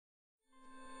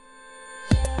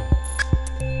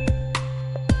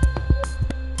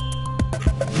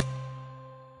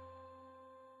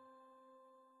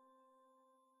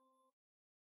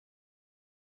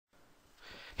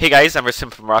Hey guys, I'm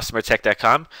Rasim from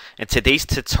RasimTech.com, and today's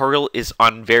tutorial is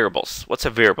on variables. What's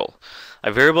a variable?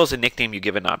 A variable is a nickname you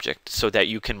give an object so that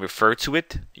you can refer to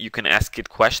it, you can ask it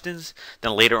questions,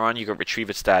 then later on you can retrieve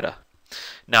its data.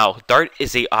 Now, Dart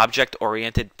is a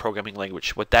object-oriented programming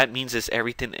language. What that means is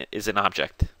everything is an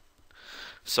object.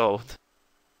 So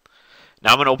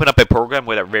now I'm going to open up a program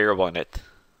with a variable in it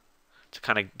to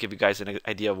kind of give you guys an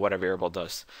idea of what a variable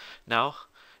does. Now,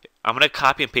 I'm going to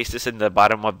copy and paste this in the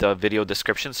bottom of the video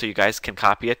description so you guys can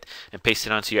copy it and paste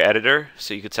it onto your editor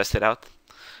so you can test it out.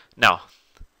 Now,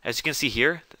 as you can see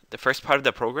here, the first part of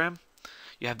the program,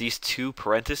 you have these two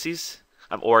parentheses,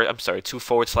 two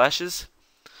forward slashes.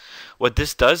 What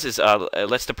this does is it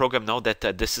lets the program know that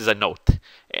this is a note.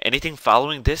 Anything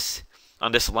following this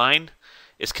on this line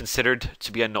is considered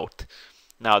to be a note.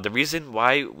 Now, the reason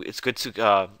why it's good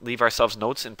to leave ourselves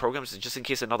notes in programs is just in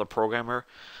case another programmer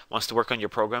wants to work on your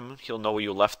program, he'll know where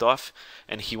you left off,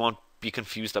 and he won't be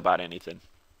confused about anything.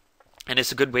 And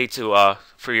it's a good way to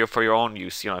for your own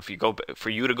use. You know,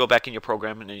 for you to go back in your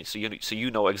program, and so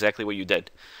you know exactly what you did.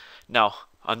 Now,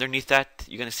 underneath that,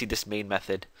 you're gonna see this main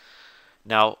method.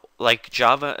 Now, like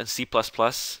Java and C++,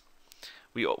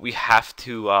 we have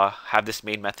to have this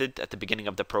main method at the beginning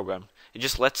of the program. It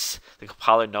just lets the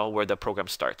compiler know where the program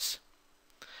starts.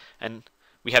 And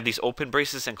we have these open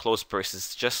braces and closed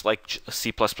braces, just like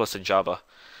C++ and Java.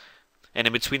 And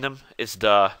in between them is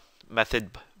the method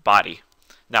body.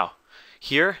 Now,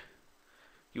 here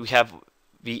you have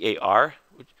var,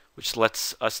 which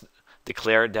lets us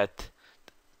declare that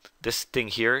this thing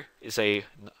here is a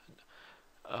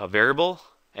variable,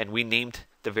 and we named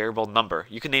the variable number.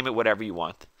 You can name it whatever you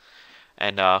want.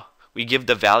 And we give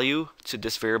the value to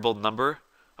this variable number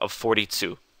of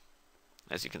 42,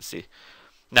 as you can see.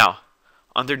 Now,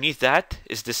 underneath that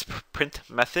is this print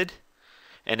method,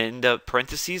 and in the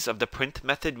parentheses of the print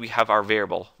method we have our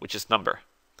variable, which is number.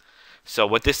 So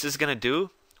what this is going to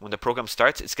do when the program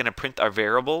starts, it's going to print our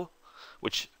variable,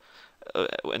 which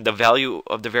and the value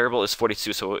of the variable is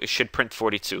 42, so it should print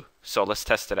 42. So let's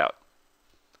test it out.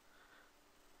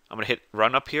 I'm going to hit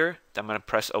run up here, then I'm going to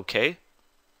press OK.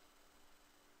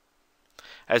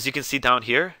 As you can see down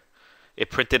here, it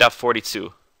printed out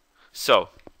 42. So,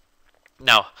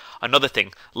 now, another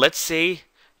thing. Let's say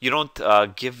you don't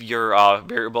give your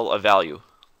variable a value.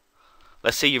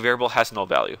 Let's say your variable has no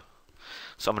value.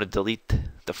 So I'm going to delete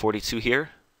the 42 here.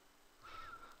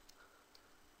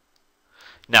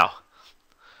 Now,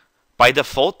 by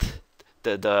default,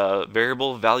 the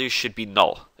variable value should be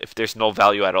null if there's no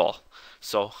value at all.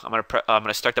 So I'm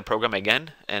gonna start the program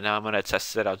again, and I'm gonna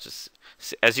test it out. Just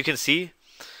as you can see,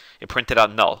 it printed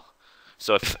out null.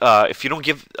 So if you don't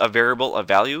give a variable a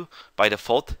value, by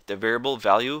default the variable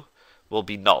value will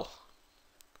be null.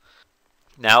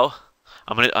 Now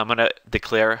I'm gonna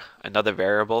declare another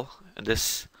variable in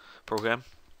this program.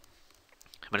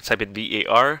 I'm gonna type in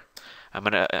var. I'm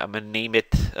gonna name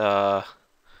it.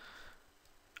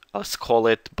 Let's call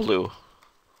it blue.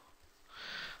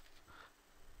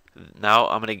 Now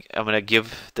I'm gonna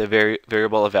give the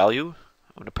variable a value.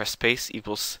 I'm gonna press space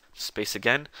equals space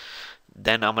again.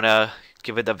 Then I'm gonna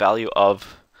give it the value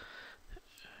of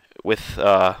with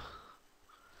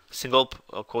single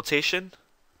quotation,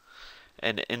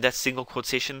 and in that single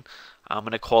quotation I'm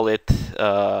gonna call it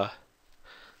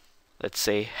let's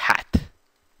say hat.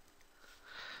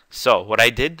 So what I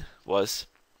did was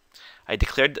I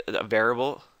declared a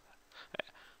variable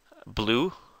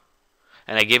blue,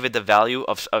 and I gave it the value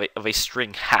of a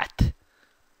string hat.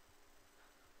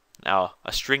 Now,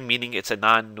 a string meaning it's a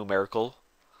non-numerical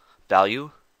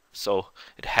value, so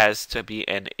it has to be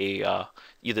in a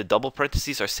either double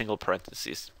parentheses or single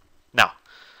parentheses. Now,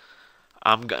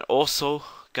 I'm also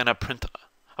gonna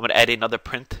add another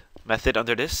print method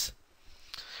under this.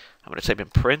 I'm gonna type in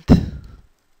print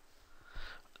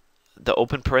the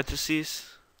open parentheses,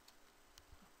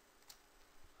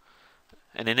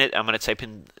 and in it I'm going to type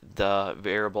in the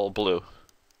variable blue,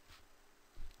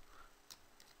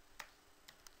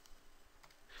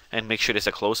 and make sure there's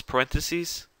a close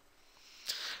parentheses,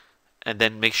 and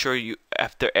then make sure you,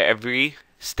 after every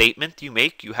statement you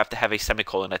make, you have to have a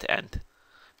semicolon at the end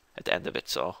of it.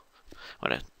 So I'm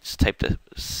going to just type the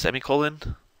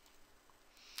semicolon.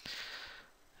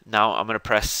 Now I'm going to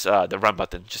press the run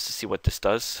button just to see what this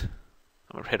does.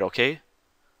 I'm going to hit OK.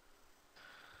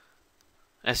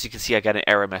 As you can see, I got an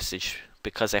error message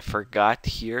because I forgot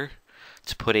here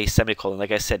to put a semicolon.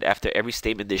 Like I said, after every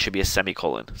statement there should be a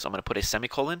semicolon. So I'm going to put a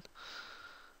semicolon.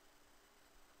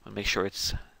 I'll make sure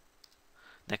it's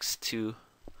next to.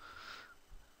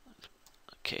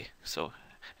 Okay, so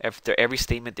after every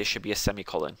statement there should be a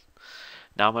semicolon.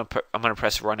 Now I'm going to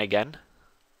press run again.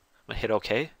 I'm going to hit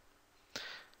OK.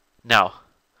 Now,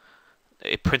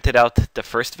 it printed out the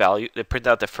first value. It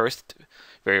printed out the first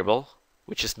variable,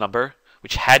 which is number,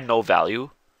 which had no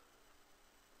value.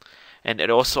 And it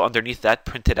also underneath that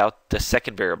printed out the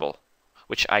second variable,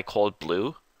 which I called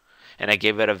blue, and I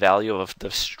gave it a value of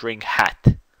the string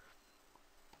hat.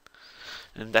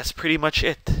 And that's pretty much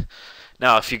it.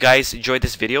 Now, if you guys enjoyed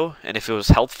this video and if it was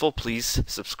helpful, please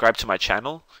subscribe to my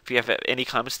channel. If you have any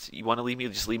comments you want to leave me,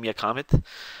 just leave me a comment.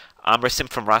 I'm Rasim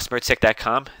from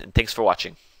RasimTech.com, and thanks for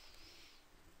watching.